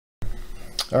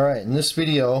Alright, in this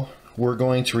video we're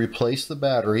going to replace the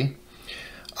battery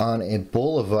on a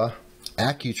Bulova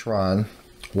Accutron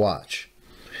watch.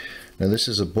 Now this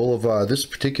is a Bulova, this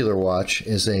particular watch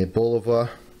is a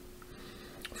Bulova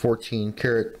 14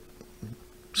 karat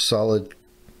solid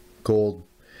gold.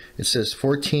 It says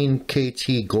 14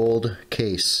 KT gold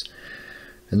case,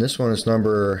 and this one is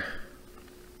number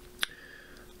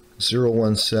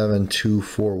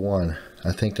 017241.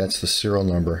 I think that's the serial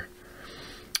number.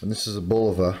 And this is a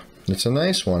Bulova. It's a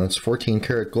nice one. It's 14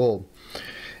 karat gold,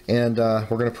 and we're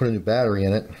going to put a new battery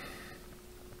in it.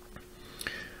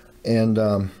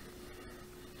 And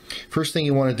first thing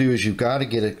you want to do is you've got to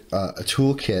get a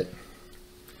tool kit.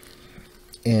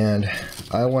 And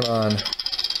I went on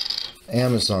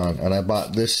Amazon and I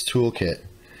bought this tool kit.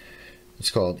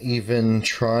 It's called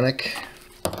Eventronic,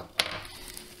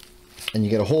 and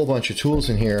you get a whole bunch of tools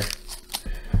in here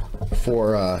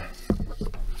for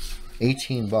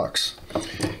 18 bucks.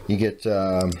 You get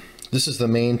this is the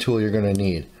main tool you're going to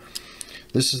need.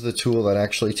 This is the tool that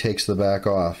actually takes the back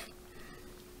off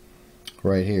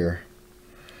right here.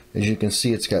 As you can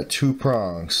see, it's got two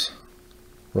prongs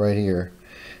right here.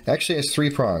 Actually it has three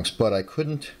prongs, but I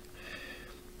couldn't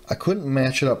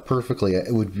match it up perfectly.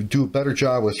 It would do a better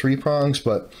job with three prongs,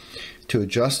 but to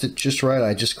adjust it just right,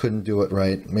 I just couldn't do it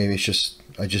right. Maybe it's just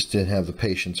I just didn't have the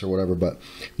patience or whatever, but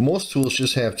most tools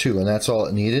just have two, and that's all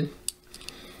it needed.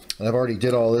 And I've already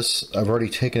did all this. I've already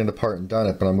taken it apart and done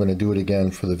it, but I'm going to do it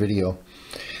again for the video.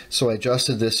 So I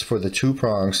adjusted this for the two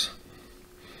prongs.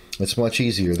 It's much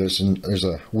easier. There's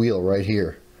a wheel right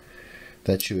here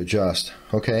that you adjust.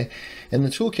 Okay, and the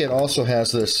toolkit also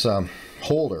has this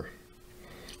holder,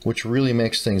 which really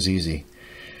makes things easy.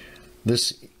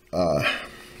 This will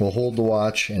hold the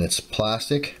watch, and it's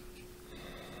plastic,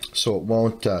 so it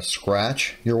won't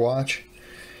scratch your watch,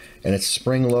 and it's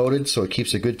spring loaded, so it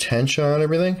keeps a good tension on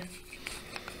everything.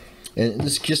 And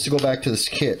this, just to go back to this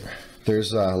kit,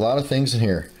 there's a lot of things in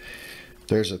here.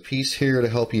 There's a piece here to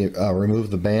help you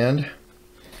remove the band.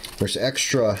 There's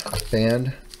extra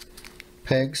band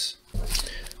pegs.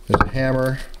 There's a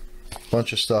hammer, a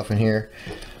bunch of stuff in here.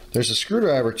 There's a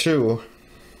screwdriver too,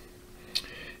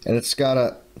 and it's got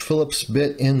a Phillips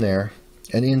bit in there,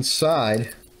 and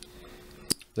inside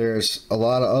there's a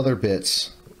lot of other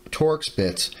bits, Torx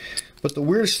bits. But the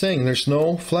weirdest thing, there's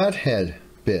no flathead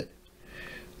bit,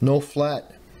 no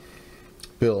flat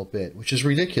bill bit, which is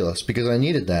ridiculous because I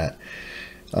needed that.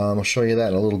 I'll show you that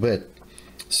in a little bit.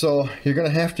 So you're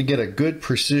going to have to get a good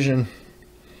precision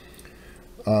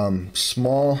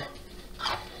small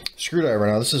screwdriver.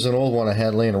 Now this is an old one I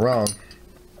had laying around,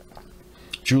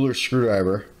 jeweler's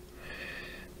screwdriver,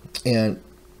 and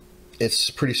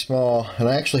it's pretty small, and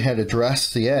I actually had to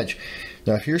dress the edge.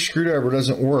 Now if your screwdriver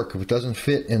doesn't work, if it doesn't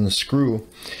fit in the screw,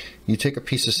 you take a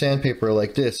piece of sandpaper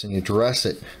like this and you dress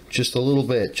it just a little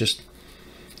bit, just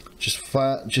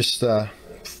rub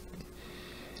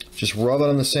it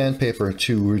on the sandpaper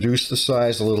to reduce the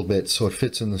size a little bit so it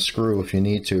fits in the screw if you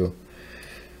need to.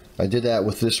 I did that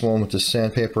with this one with the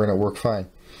sandpaper, and it worked fine.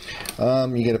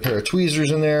 You get a pair of tweezers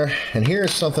in there, and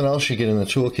here's something else you get in the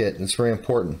toolkit. It's very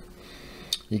important.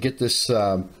 You get this,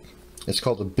 it's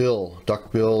called a bill,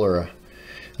 duck bill, or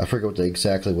I forget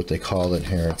exactly what they call it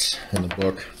here. It's in the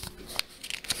book.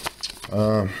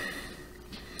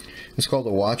 It's called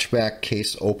a watch back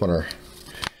case opener.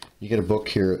 You get a book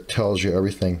here. It tells you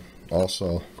everything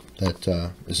also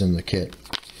that is in the kit.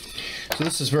 So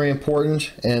this is very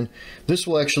important, and this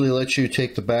will actually let you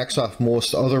take the backs off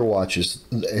most other watches.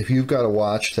 If you've got a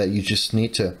watch that you just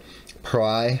need to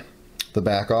pry the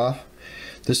back off,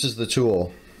 this is the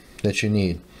tool that you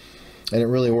need, and it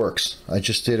really works. I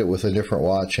just did it with a different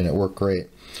watch and it worked great.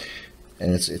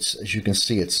 And it's as you can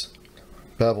see, it's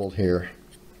beveled here,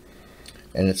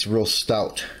 and it's real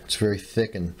stout. It's very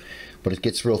thick, but it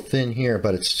gets real thin here,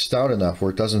 but it's stout enough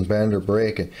where it doesn't bend or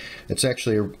break, and it's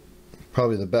actually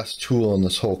probably the best tool in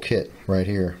this whole kit right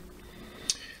here.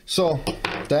 So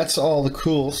that's all the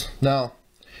tools. Now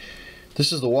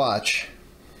this is the watch.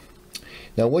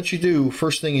 Now what you do,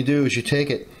 first thing you do is you take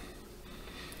it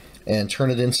and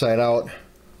turn it inside out.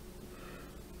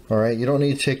 Alright, you don't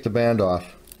need to take the band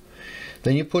off.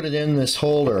 Then you put it in this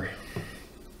holder,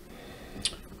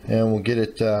 and we'll get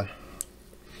it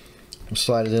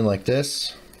slide it in like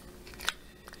this,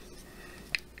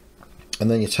 and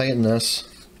then you tighten this.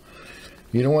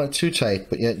 You don't want it too tight,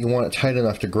 but yet you want it tight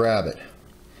enough to grab it.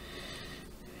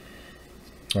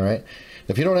 Alright,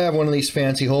 if you don't have one of these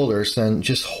fancy holders, then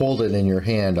just hold it in your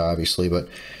hand, obviously, but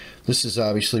this is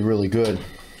obviously really good.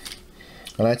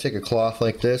 And I take a cloth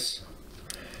like this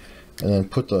and then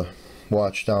put the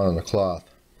watch down on the cloth.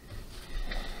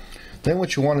 Then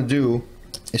what you want to do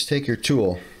is take your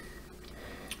tool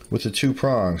with the 2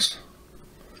 prongs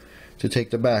to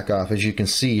take the back off. As you can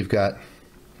see, you've got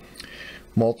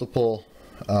multiple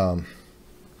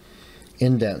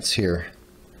indents here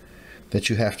that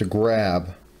you have to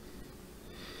grab,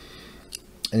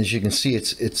 and as you can see,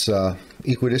 it's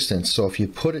equidistant. So if you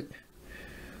put it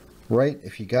right,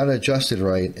 if you got it adjusted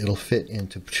right, it'll fit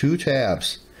into 2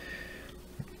 tabs,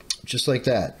 just like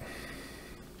that.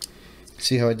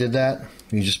 See how I did that?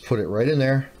 You just put it right in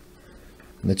there,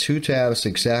 and the 2 tabs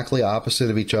exactly opposite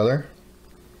of each other.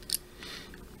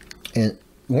 And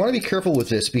you want to be careful with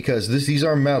this because these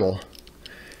are metal,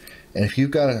 and if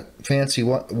you've got a fancy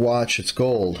watch that's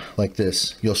gold like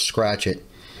this, you'll scratch it.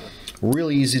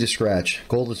 Really easy to scratch.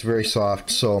 Gold is very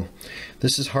soft, so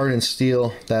this is hardened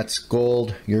steel, that's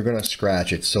gold, you're gonna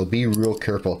scratch it, so be real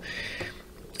careful.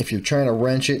 If you're trying to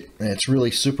wrench it and it's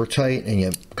really super tight and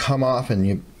you come off and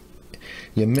you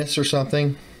miss or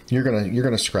something, you're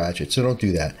gonna scratch it, so don't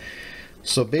do that.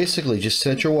 So basically just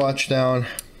set your watch down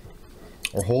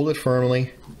or hold it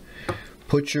firmly,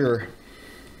 put your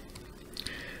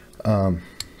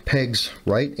pegs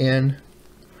right in,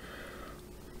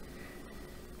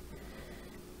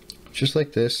 just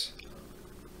like this,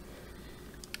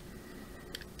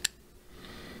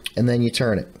 and then you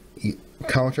turn it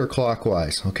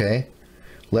counterclockwise, okay?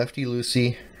 Lefty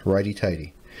loosey, righty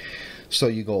tighty. So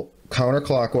you go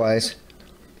counterclockwise.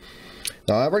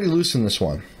 Now I've already loosened this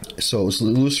one, so it was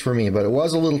loose for me, but it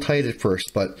was a little tight at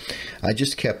first, but I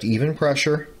just kept even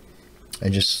pressure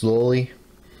and just slowly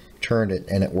turned it,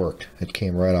 and it worked. It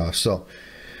came right off. So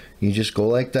you just go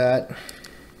like that,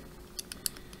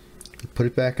 put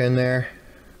it back in there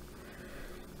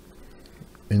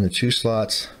in the 2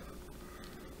 slots,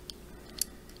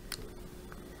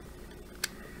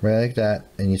 right like that,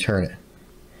 and you turn it.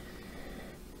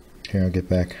 Here, I'll get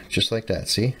back just like that,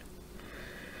 see?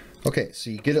 Okay, so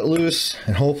you get it loose,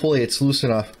 and hopefully it's loose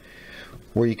enough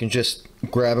where you can just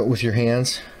grab it with your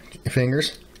hands, your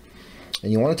fingers,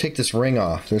 and you want to take this ring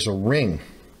off. There's a ring.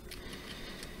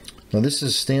 Now this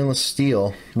is stainless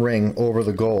steel ring over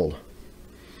the gold.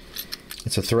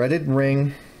 It's a threaded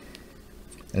ring,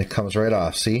 and it comes right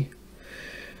off, see?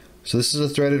 So this is a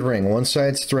threaded ring. One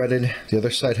side's threaded, the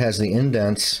other side has the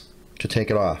indents to take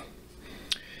it off.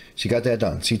 So you got that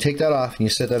done. So you take that off and you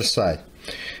set that aside.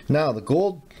 Now the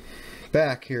gold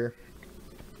back here,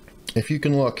 if you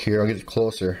can look here, I'll get it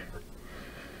closer,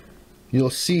 you'll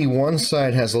see one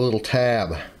side has a little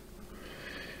tab.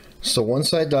 So one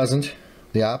side doesn't.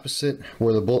 The opposite,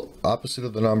 where the opposite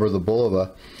of the number, the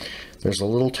Bulova, there's a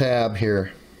little tab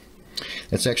here.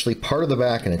 It's actually part of the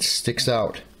back and it sticks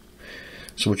out.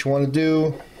 So what you want to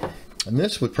do, and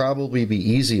this would probably be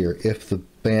easier if the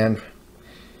band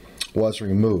was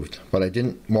removed, but I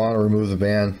didn't want to remove the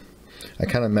band. I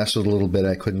kind of messed with it a little bit.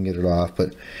 I couldn't get it off,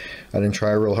 but I didn't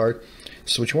try real hard.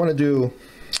 So what you want to do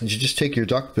is you just take your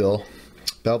duckbill,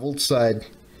 beveled side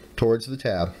towards the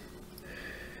tab,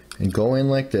 and go in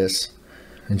like this,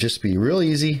 and just be real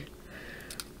easy,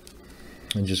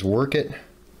 and just work it.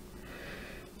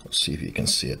 Let's see if you can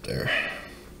see it there.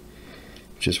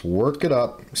 Just work it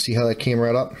up. See how that came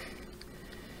right up?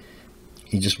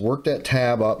 You just work that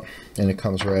tab up and it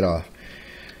comes right off.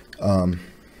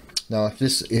 Now if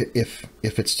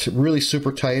it's really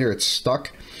super tight or it's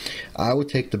stuck, I would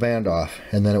take the band off,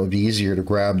 and then it would be easier to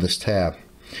grab this tab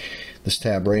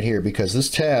right here, because this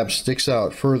tab sticks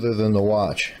out further than the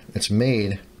watch. It's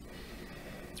made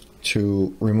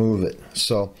to remove it.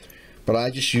 So, but I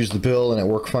just used the bill and it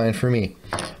worked fine for me.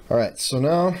 Alright, so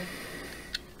now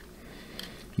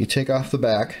you take off the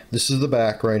back. This is the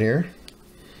back right here.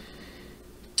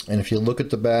 And if you look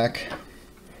at the back,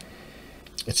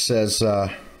 it says,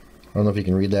 I don't know if you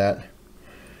can read that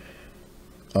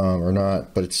or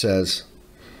not, but it says,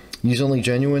 use only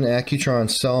genuine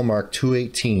Accutron cell mark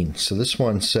 218. So this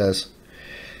one says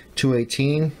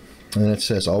 218, and then it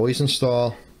says always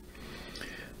install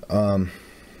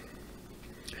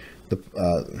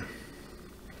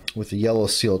with the yellow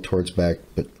seal towards back,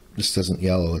 but this isn't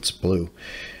yellow, it's blue.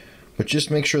 But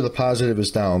just make sure the positive is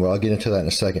down, but I'll get into that in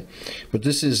a second. But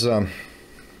this is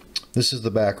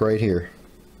the back right here,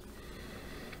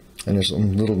 and there's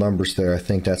some little numbers there. I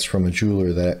think that's from a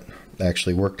jeweler that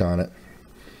actually worked on it.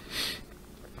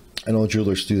 I know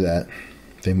jewelers do that.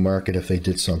 They mark it if they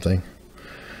did something.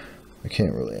 I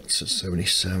can't really, it says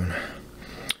 77.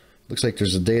 Looks like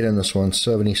there's a date on this one,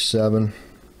 77,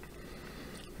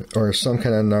 or some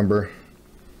kind of number.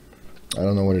 I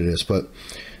don't know what it is, but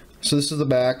so this is the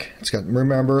back. It's got,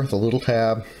 remember, the little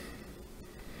tab,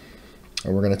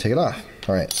 and we're going to take it off.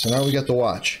 All right, so now we got the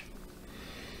watch.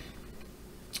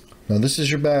 Now this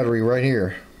is your battery right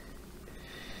here.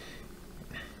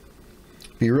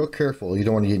 be real careful. You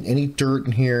don't want to get any dirt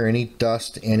in here, any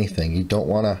dust, anything. You don't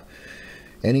want to,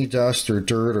 any dust or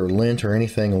dirt or lint or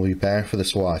anything will be bad for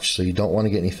this watch, so you don't want to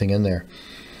get anything in there.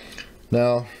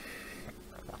 Now,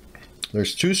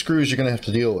 there's two screws you're going to have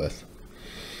to deal with.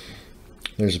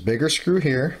 There's a bigger screw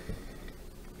here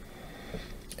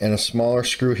and a smaller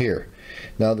screw here.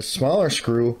 Now the smaller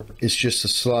screw is just a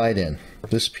slide in.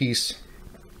 This piece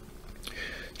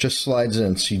just slides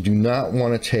in, so you do not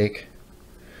want to take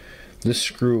this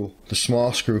screw, the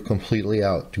small screw, completely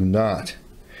out. Do not.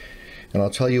 And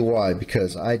I'll tell you why,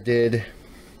 because I did,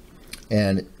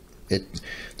 and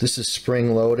this is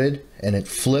spring loaded, and it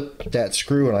flipped that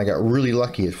screw, and I got really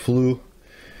lucky. It flew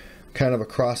kind of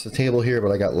across the table here,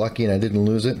 but I got lucky and I didn't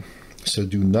lose it. So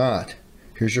do not,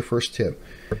 here's your first tip,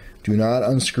 do not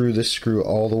unscrew this screw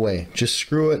all the way. Just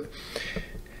screw it,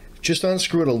 just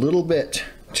unscrew it a little bit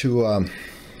to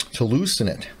loosen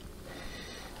it.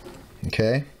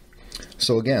 Okay,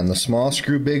 so again, the small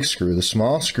screw, big screw. The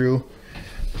small screw,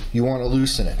 you want to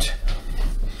loosen it.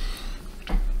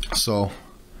 So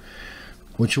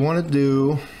what you want to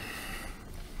do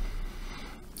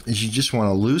is you just want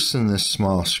to loosen this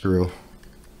small screw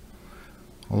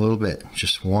a little bit,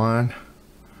 just one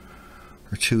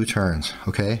or two turns,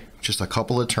 okay, just a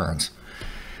couple of turns.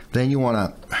 Then you want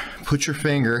to put your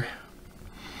finger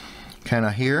kind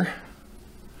of here,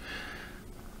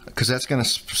 because that's going to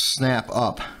snap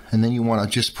up, and then you want to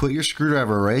just put your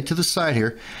screwdriver right to the side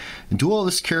here and do all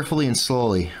this carefully and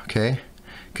slowly, okay,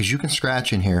 because you can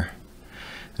scratch in here,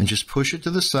 and just push it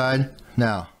to the side.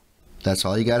 Now that's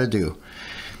all you got to do,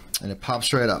 and it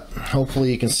pops right up.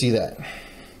 Hopefully you can see that.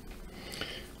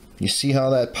 You see how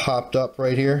that popped up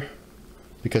right here?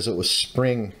 Because it was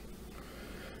spring.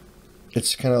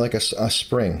 It's kind of like a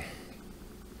spring.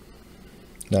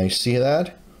 Now you see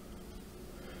that?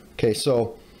 Okay,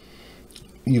 so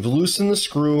you've loosened the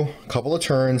screw a couple of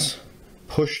turns,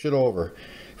 pushed it over.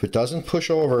 If it doesn't push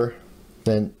over,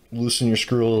 then loosen your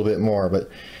screw a little bit more. But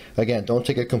again, don't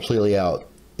take it completely out.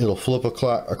 It'll flip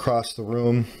across the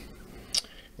room,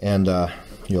 and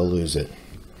you'll lose it.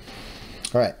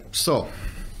 All right, so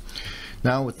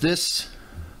now with this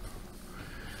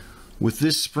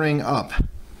spring up,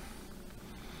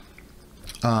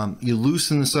 you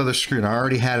loosen this other screw. And I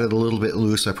already had it a little bit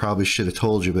loose. I probably should have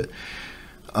told you, but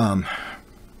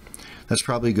that's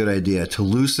probably a good idea to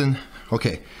loosen.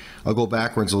 Okay, I'll go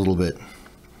backwards a little bit.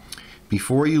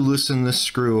 Before you loosen this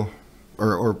screw,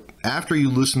 or after you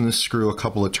loosen this screw a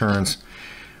couple of turns,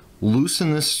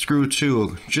 loosen this screw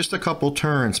too, just a couple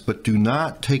turns, but do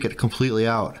not take it completely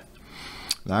out.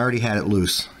 I already had it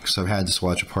loose because I've had this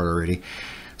watch apart already.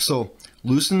 So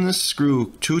loosen this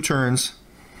screw 2 turns,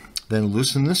 then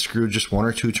loosen this screw just 1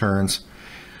 or 2 turns,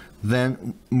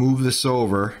 then move this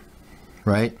over,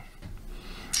 right?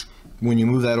 When you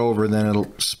move that over, then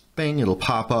it'll spin, it'll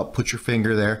pop up, put your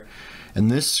finger there,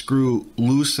 and this screw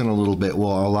loosen a little bit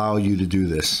will allow you to do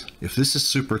this. If this is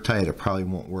super tight, it probably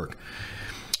won't work.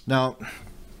 Now,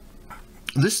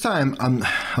 this time I'm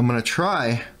going to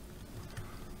try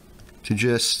to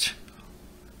just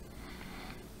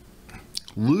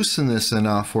loosen this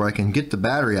enough where I can get the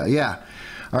battery out. Yeah.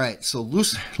 All right, so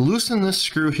loosen this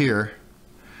screw here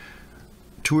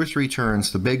 2 or 3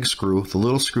 turns, the big screw, the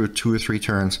little screw 2 or 3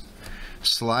 turns.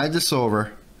 Slide this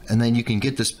over, and then you can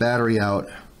get this battery out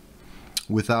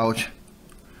without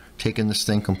taking this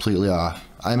thing completely off.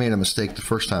 I made a mistake the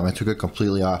first time. I took it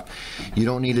completely off. You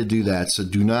don't need to do that, so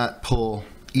do not pull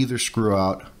either screw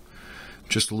out.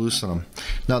 Just loosen them.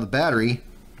 Now the battery,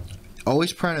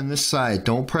 always pry it on this side.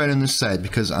 Don't pry it on this side,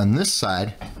 because on this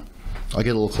side, I'll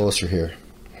get a little closer here.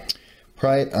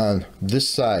 Pry it on this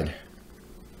side.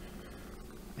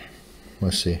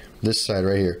 Let's see, this side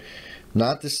right here.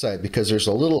 Not this side, because there's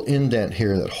a little indent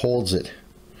here that holds it.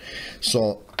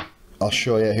 So I'll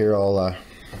show you here. I'll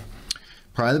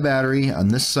pry the battery on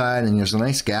this side, and there's a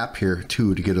nice gap here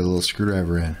too to get a little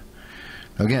screwdriver in.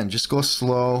 Again, just go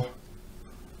slow.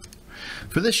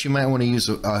 For this, you might want to use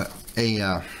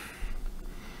a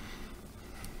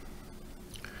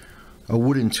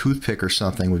wooden toothpick or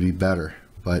something would be better,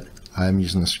 but I'm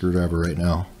using the screwdriver right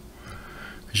now.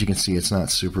 As you can see, it's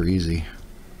not super easy,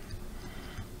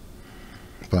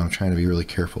 but I'm trying to be really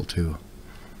careful too.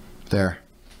 There.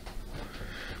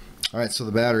 All right, so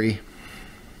the battery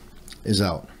is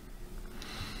out.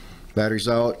 Battery's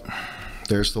out.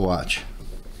 There's the watch.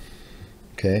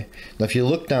 Okay. Now if you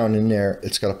look down in there,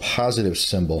 it's got a positive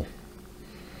symbol.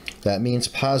 That means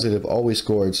positive always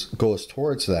goes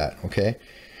towards that. Okay.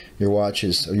 Your watch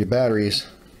is, or your battery is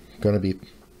going to be,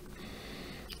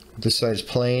 this side is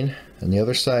plain, and the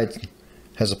other side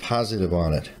has a positive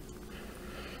on it.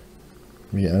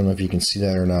 I don't know if you can see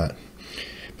that or not.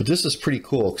 But this is pretty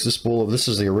cool because this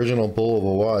is the original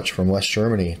Bulova watch from West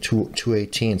Germany,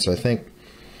 218. So I think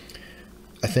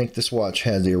this watch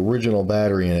had the original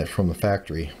battery in it from the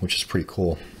factory, which is pretty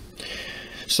cool.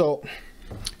 So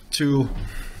to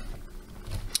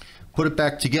put it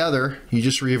back together, you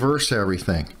just reverse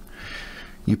everything.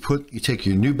 You take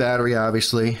your new battery,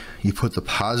 obviously, you put the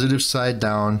positive side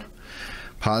down,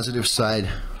 positive side,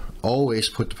 always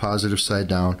put the positive side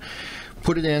down.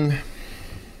 Put it in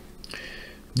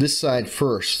this side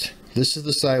first. This is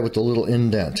the side with the little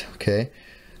indent, okay?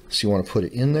 So you want to put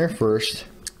it in there first,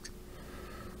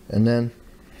 and then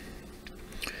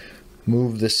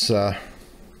move this out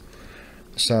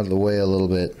of the way a little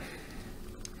bit,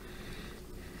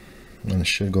 and it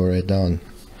should go right down.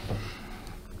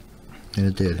 And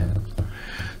it did.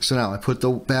 So now I put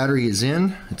the battery is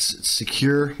in, it's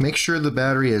secure. Make sure the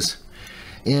battery is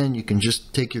in. You can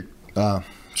just take your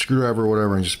screwdriver or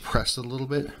whatever and just press it a little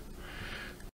bit.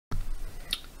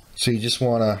 So you just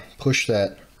want to push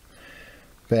that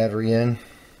battery in,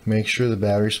 make sure the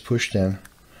battery's pushed in,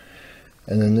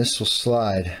 and then this will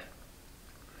slide.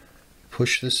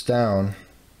 Push this down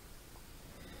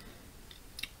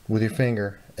with your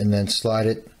finger and then slide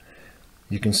it.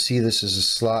 You can see this is a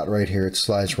slot right here. It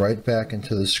slides right back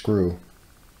into the screw.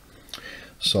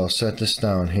 So I'll set this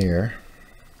down here,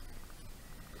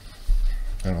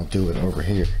 and I'll do it over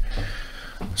here.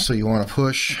 So you want to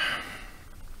push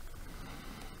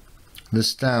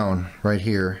this down right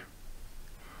here.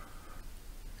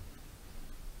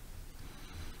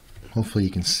 Hopefully you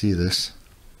can see this.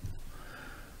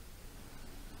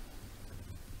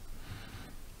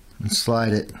 And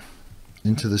slide it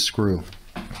into the screw.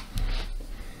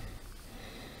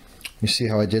 You see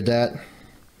how I did that?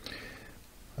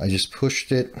 I just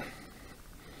pushed it.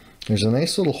 There's a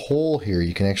nice little hole here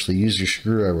you can actually use your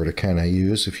screwdriver to kind of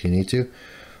use if you need to,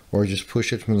 or just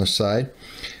push it from the side.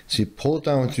 So you pull it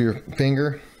down with your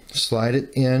finger, slide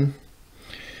it in,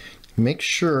 make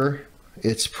sure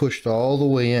it's pushed all the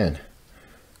way in.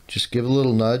 Just give it a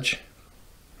little nudge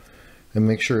and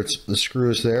make sure the screw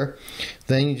is there.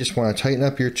 Then you just want to tighten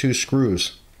up your two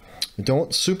screws.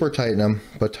 Don't super tighten them,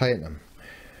 but tighten them.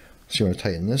 So you want to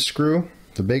tighten this screw,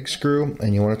 the big screw,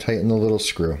 and you want to tighten the little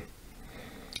screw.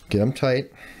 Get them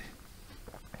tight,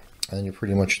 and you're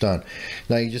pretty much done.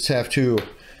 Now you just have to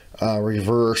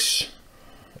reverse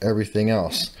everything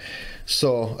else.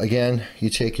 So again, you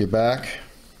take your back,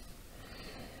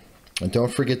 and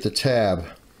don't forget the tab.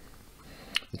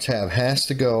 The tab has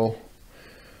to go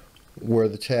where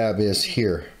the tab is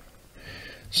here.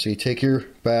 So you take your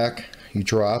back, you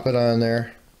drop it on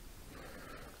there,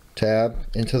 tab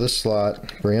into the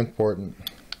slot, very important.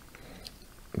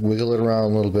 Wiggle it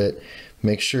around a little bit,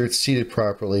 make sure it's seated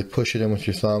properly, push it in with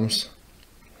your thumbs.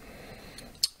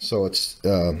 So it's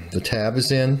the tab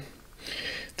is in.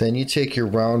 Then you take your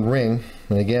round ring,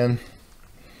 and again,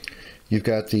 you've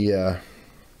got the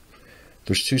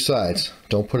there's two sides.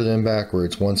 Don't put it in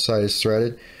backwards. One side is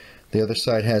threaded, the other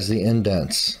side has the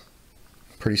indents.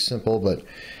 Pretty simple, but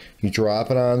you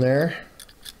drop it on there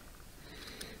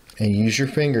and use your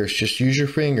fingers, just use your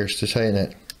fingers to tighten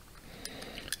it,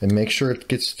 and make sure it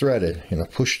gets threaded. You know,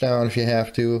 push down if you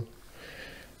have to,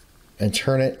 and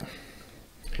turn it,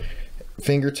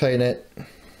 finger tighten it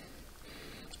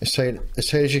as tight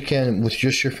as you can with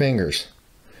just your fingers.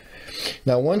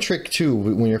 Now one trick too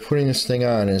when you're putting this thing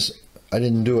on is, I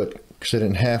didn't do it because I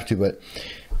didn't have to, but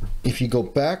if you go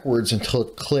backwards until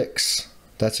it clicks,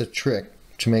 that's a trick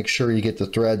to make sure you get the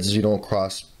threads, you don't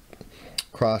cross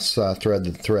thread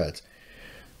the threads.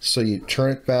 So you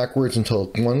turn it backwards until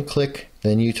one click,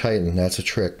 then you tighten. That's a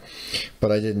trick,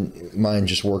 but I didn't, mine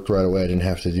just worked right away. I didn't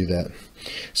have to do that.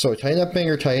 So I tighten that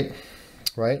finger tight,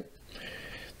 right?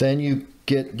 Then you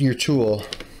get your tool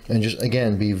and just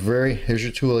again be very, here's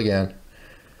your tool again,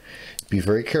 be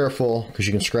very careful because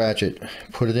you can scratch it.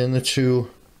 Put it in the two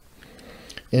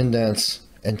indents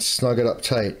and snug it up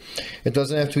tight. It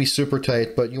doesn't have to be super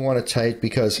tight, but you want it tight,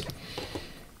 because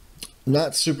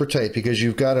not super tight, because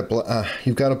you've got a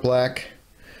black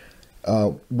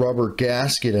rubber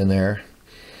gasket in there.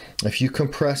 If you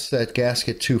compress that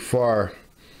gasket too far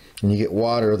and you get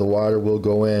water, the water will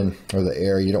go in, or the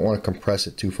air. You don't want to compress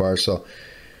it too far. So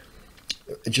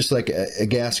just like a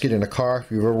gasket in a car,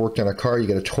 if you've ever worked on a car, you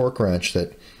get a torque wrench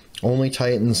that only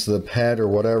tightens the head or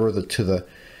whatever to the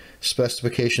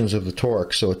specifications of the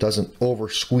torque, so it doesn't over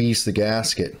squeeze the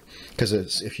gasket, because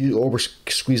if you over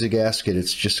squeeze the gasket,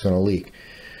 it's just going to leak.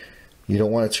 You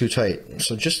don't want it too tight,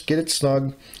 so just get it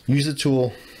snug, use the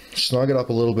tool, snug it up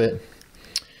a little bit,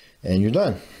 and you're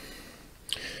done.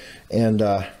 And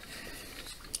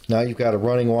now you've got a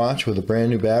running watch with a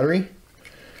brand new battery,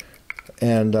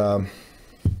 and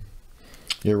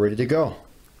you're ready to go.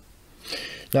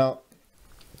 Now,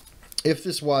 if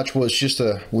this watch was just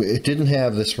it didn't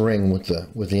have this ring with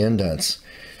the indents,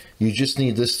 you just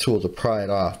need this tool to pry it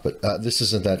off. But this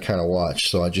isn't that kind of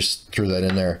watch, so I just threw that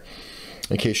in there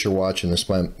in case you're watching this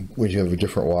when you have a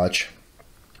different watch.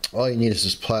 All you need is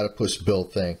this platypus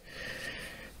built thing,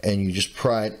 and you just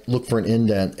pry it, look for an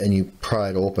indent, and you pry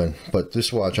it open. But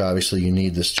this watch, obviously, you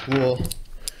need this tool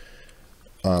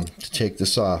to take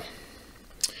this off.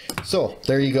 So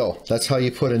there you go. That's how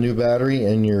you put a new battery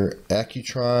in your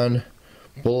Accutron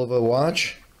Bulova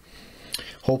watch.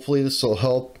 Hopefully this will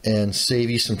help and save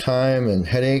you some time and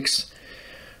headaches.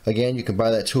 Again, you can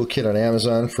buy that toolkit on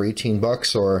Amazon for 18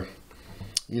 bucks, or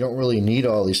you don't really need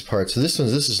all these parts. This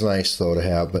is nice though to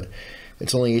have, but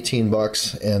it's only 18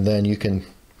 bucks, and then you can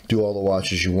do all the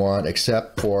watches you want,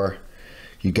 except for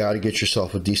you got to get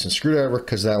yourself a decent screwdriver,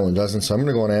 because that one doesn't. So I'm going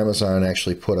to go on Amazon and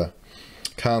actually put a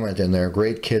comment in there.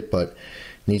 Great kit, but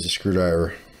needs a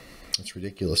screwdriver. It's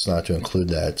ridiculous not to include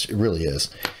that. It really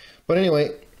is. But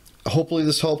anyway, hopefully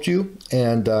this helped you,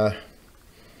 and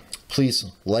please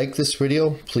like this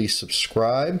video, please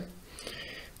subscribe,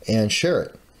 and share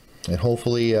it. And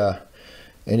hopefully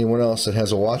anyone else that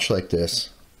has a watch like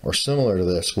this or similar to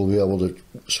this will be able to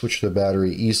switch the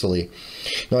battery easily.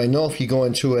 Now, I know if you go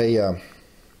into a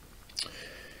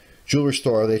jewelry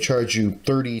store, they charge you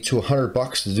 30 to 100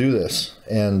 bucks to do this,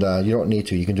 and you don't need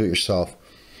to. You can do it yourself.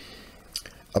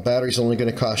 A battery's only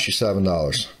going to cost you $7,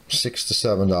 $6 to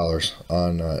 $7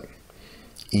 on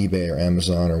eBay or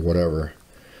Amazon or whatever.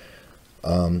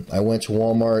 I went to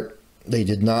Walmart. They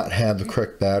did not have the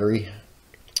correct battery.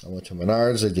 I went to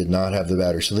Menards. They did not have the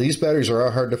battery. So these batteries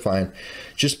are hard to find.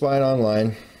 Just buy it online.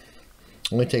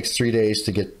 It only takes 3 days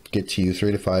to get to you,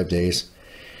 3 to 5 days.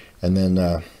 And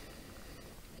then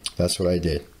that's what I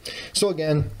did. So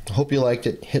again, hope you liked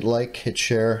it. Hit like, hit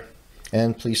share,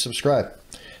 and please subscribe.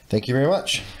 Thank you very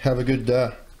much. Have a good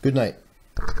night.